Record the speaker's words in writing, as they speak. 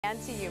And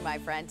to you, my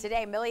friend.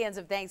 Today, millions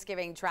of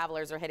Thanksgiving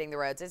travelers are hitting the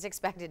roads. It's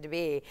expected to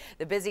be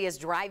the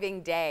busiest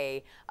driving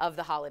day of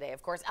the holiday,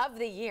 of course, of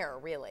the year,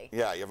 really.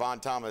 Yeah, Yvonne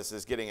Thomas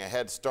is getting a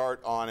head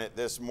start on it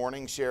this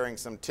morning, sharing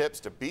some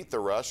tips to beat the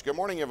rush. Good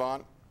morning,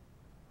 Yvonne.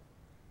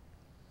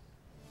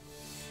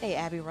 Hey,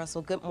 Abby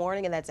Russell, good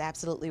morning, and that's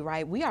absolutely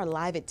right. We are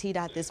live at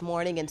TDOT this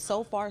morning, and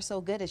so far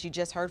so good. As you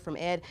just heard from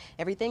Ed,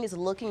 everything is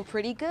looking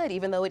pretty good.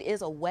 Even though it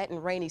is a wet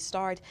and rainy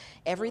start,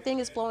 everything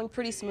is flowing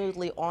pretty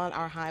smoothly on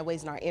our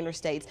highways and our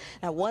interstates.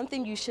 Now, one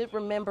thing you should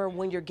remember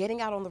when you're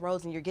getting out on the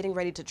roads and you're getting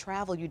ready to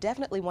travel, you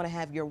definitely want to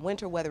have your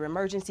winter weather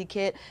emergency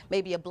kit,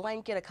 maybe a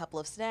blanket, a couple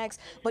of snacks,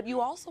 but you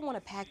also want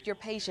to pack your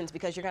patience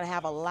because you're going to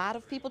have a lot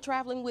of people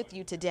traveling with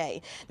you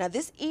today. Now,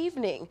 this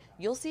evening,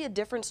 you'll see a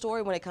different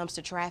story when it comes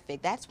to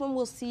traffic. That's when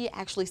we'll see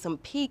actually some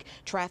peak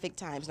traffic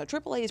times. Now,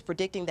 AAA is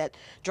predicting that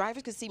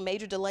drivers could see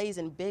major delays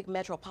in big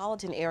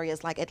metropolitan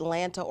areas like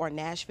Atlanta or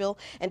Nashville,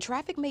 and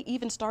traffic may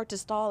even start to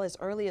stall as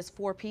early as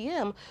 4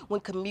 p.m. when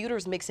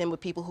commuters mix in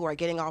with people who are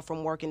getting off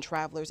from work and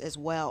travelers as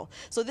well.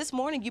 So this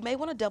morning, you may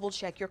want to double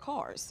check your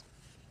cars.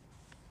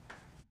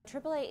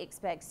 AAA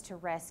expects to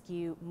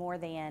rescue more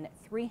than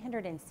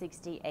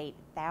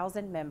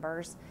 368,000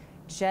 members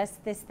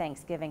just this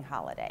Thanksgiving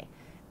holiday.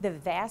 The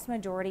vast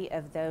majority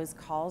of those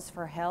calls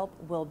for help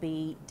will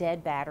be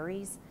dead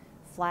batteries,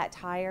 flat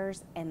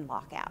tires, and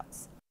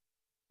lockouts.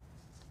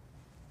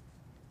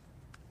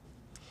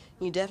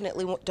 You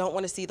definitely don't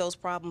want to see those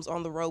problems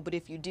on the road, but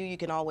if you do, you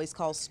can always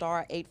call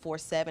star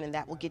 847 and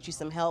that will get you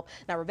some help.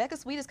 Now, Rebecca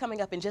Sweet is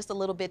coming up in just a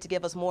little bit to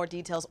give us more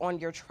details on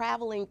your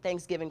traveling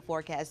Thanksgiving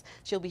forecast.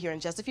 She'll be here in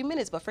just a few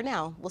minutes, but for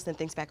now, we'll send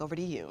things back over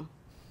to you.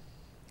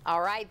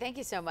 All right. Thank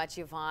you so much,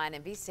 Yvonne,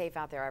 and be safe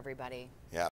out there, everybody. Yeah.